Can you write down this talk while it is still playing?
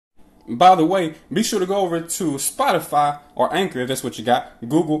By the way, be sure to go over to Spotify or Anchor, if that's what you got,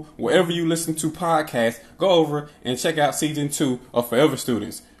 Google, wherever you listen to podcasts. Go over and check out season 2 of Forever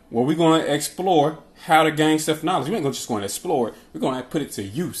Students, where we're going to explore how to gain self-knowledge. We ain't just going to explore it. We're going to put it to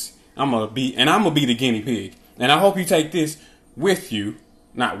use. I'm going to be the guinea pig. And I hope you take this with you,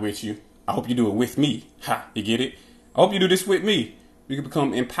 not with you. I hope you do it with me. Ha, you get it? I hope you do this with me. We can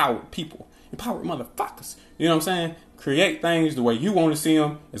become empowered people. Empowered motherfuckers. You know what I'm saying? Create things the way you want to see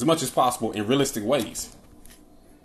them as much as possible in realistic ways.